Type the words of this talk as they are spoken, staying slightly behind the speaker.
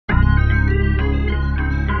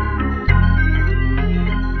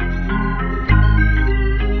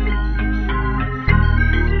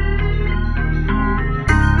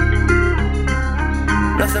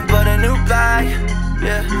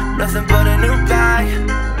nothing but a new bag.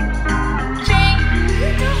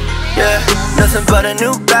 Yeah, nothing but a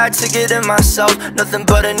new bag to get in myself. Nothing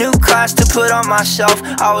but a new class to put on my shelf.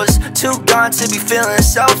 I was too gone to be feeling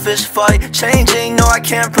selfish. Fight changing, no I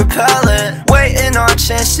can't propel it. Waiting on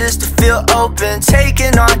chances to feel open.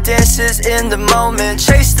 Taking on dances in the moment.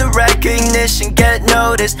 Chase the recognition, get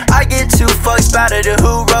noticed. I get too fucks better to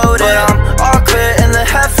who wrote it. But I'm all clear in the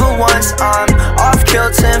head for once. I'm off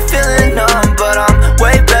kilter and feeling numb, but I'm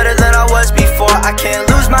way better than I was before. I can't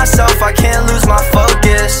lose myself, I can't lose my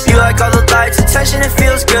focus. You like all the lights, attention, it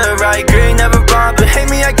feels good, right? Girl, you never wrong, but hate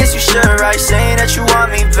me, I guess you should, right? Saying that you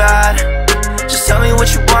want me bad, just tell me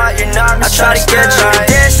what you want, you're not misunderstood. I try to get you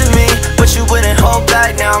to dance with me, but you wouldn't hold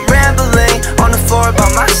back. Now I'm rambling on the floor by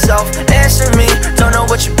myself. Answer me, don't know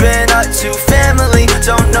what you've been up to. Family,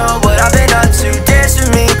 don't know what I've been up to. Dance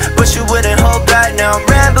with me, but you wouldn't hold back. Now I'm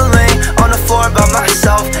rambling on the floor by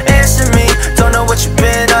myself. Answer me, don't know what you've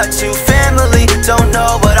been up to. Family, don't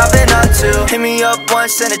know what I've been up to. Hit me up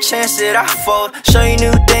once and a chance that I fold. Show you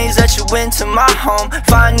new things that you into my home.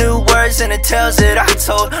 Find new words in the tales that I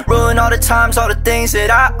told. Ruin all the times, all the things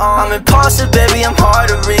that I own. I'm impulsive, baby, I'm hard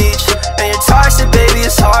to reach. And you're toxic, baby,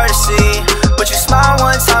 it's hard to see. But you smile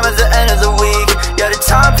one time